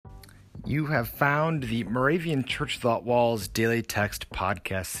You have found the Moravian Church Thought Walls Daily Text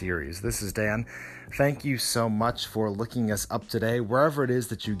podcast series. This is Dan. Thank you so much for looking us up today. Wherever it is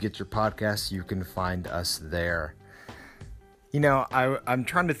that you get your podcasts, you can find us there. You know, I'm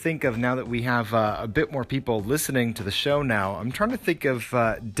trying to think of, now that we have a bit more people listening to the show now, I'm trying to think of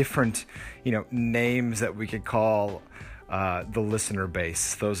different, names that we could call the listener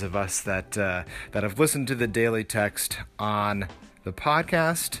base. Those of us that have listened to the Daily Text on the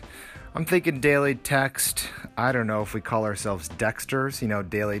podcast. I'm thinking Daily Text. I don't know if we call ourselves Dexters,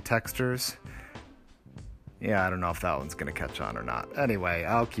 Daily Texters. Yeah, I don't know if that one's going to catch on or not. Anyway,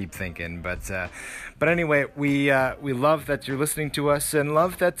 I'll keep thinking. But anyway, we love that you're listening to us and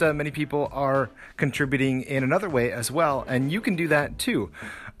love that many people are contributing in another way as well. And you can do that too.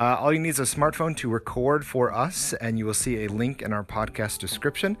 All you need is a smartphone to record for us, and you will see a link in our podcast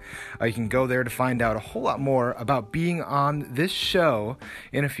description. You can go there to find out a whole lot more about being on this show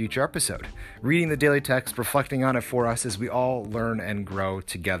in a future episode. Reading the Daily Text, reflecting on it for us as we all learn and grow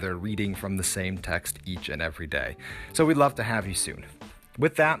together, reading from the same text each and every day. So we'd love to have you soon.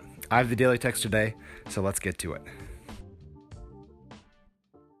 With that, I have the Daily Text today, so let's get to it.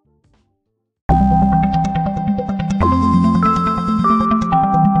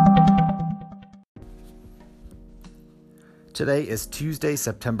 Today is Tuesday,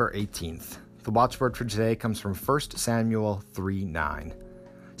 September 18th. The watchword for today comes from 1 Samuel 3:9.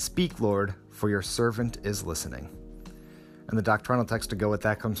 Speak, Lord, for your servant is listening. And the doctrinal text to go with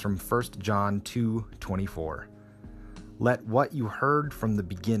that comes from 1 John 2:24. Let what you heard from the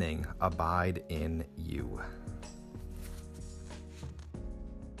beginning abide in you.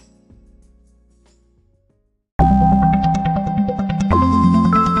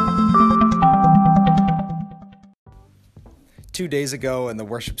 Two days ago in the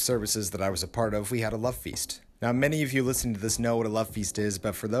worship services that I was a part of, we had a love feast. Now, many of you listening to this know what a love feast is,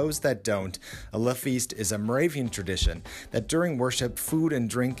 but for those that don't, a love feast is a Moravian tradition that during worship, food and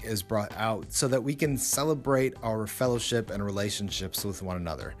drink is brought out so that we can celebrate our fellowship and relationships with one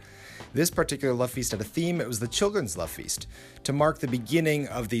another. This particular love feast had a theme. It was the Children's Love Feast to mark the beginning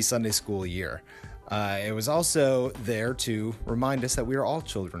of the Sunday school year. It was also there to remind us that we are all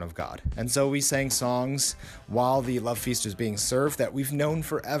children of God. And so we sang songs while the love feast was being served that we've known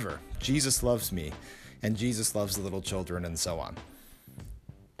forever. Jesus loves me, and Jesus loves the little children, and so on.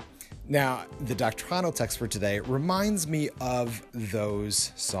 Now, the doctrinal text for today reminds me of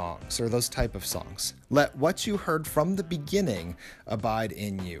those songs, or those type of songs. Let what you heard from the beginning abide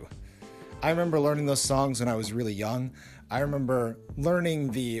in you. I remember learning those songs when I was really young. I remember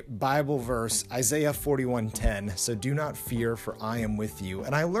learning the Bible verse, Isaiah 41:10, so do not fear, for I am with you.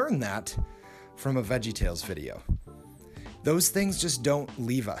 And I learned that from a VeggieTales video. Those things just don't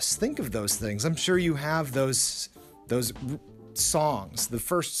leave us. Think of those things. I'm sure you have those songs, the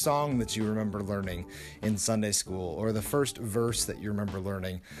first song that you remember learning in Sunday school, or the first verse that you remember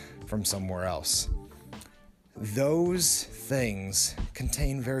learning from somewhere else. Those things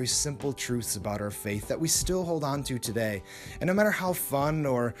contain very simple truths about our faith that we still hold on to today. And no matter how fun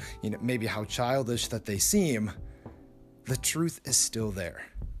or maybe how childish that they seem, the truth is still there.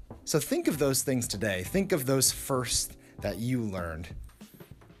 So think of those things today. Think of those first that you learned.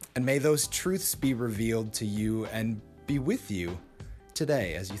 And may those truths be revealed to you and be with you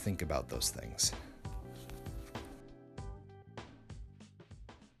today as you think about those things.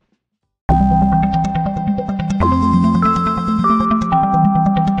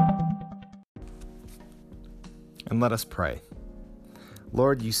 And let us pray.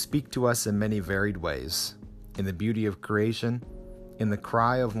 Lord, you speak to us in many varied ways, in the beauty of creation, in the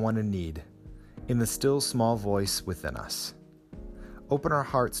cry of one in need, in the still small voice within us. Open our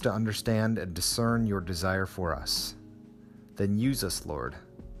hearts to understand and discern your desire for us. Then use us, Lord,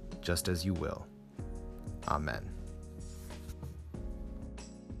 just as you will. Amen.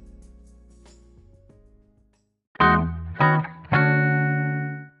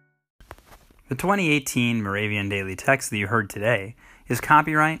 The 2018 Moravian Daily Text that you heard today is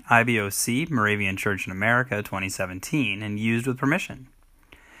copyright IBOC Moravian Church in America 2017 and used with permission.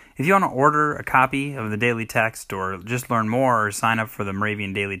 If you want to order a copy of the Daily Text or just learn more or sign up for the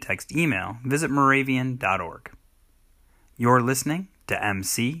Moravian Daily Text email, visit moravian.org. You're listening to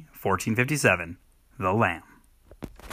MC 1457, The Lamb.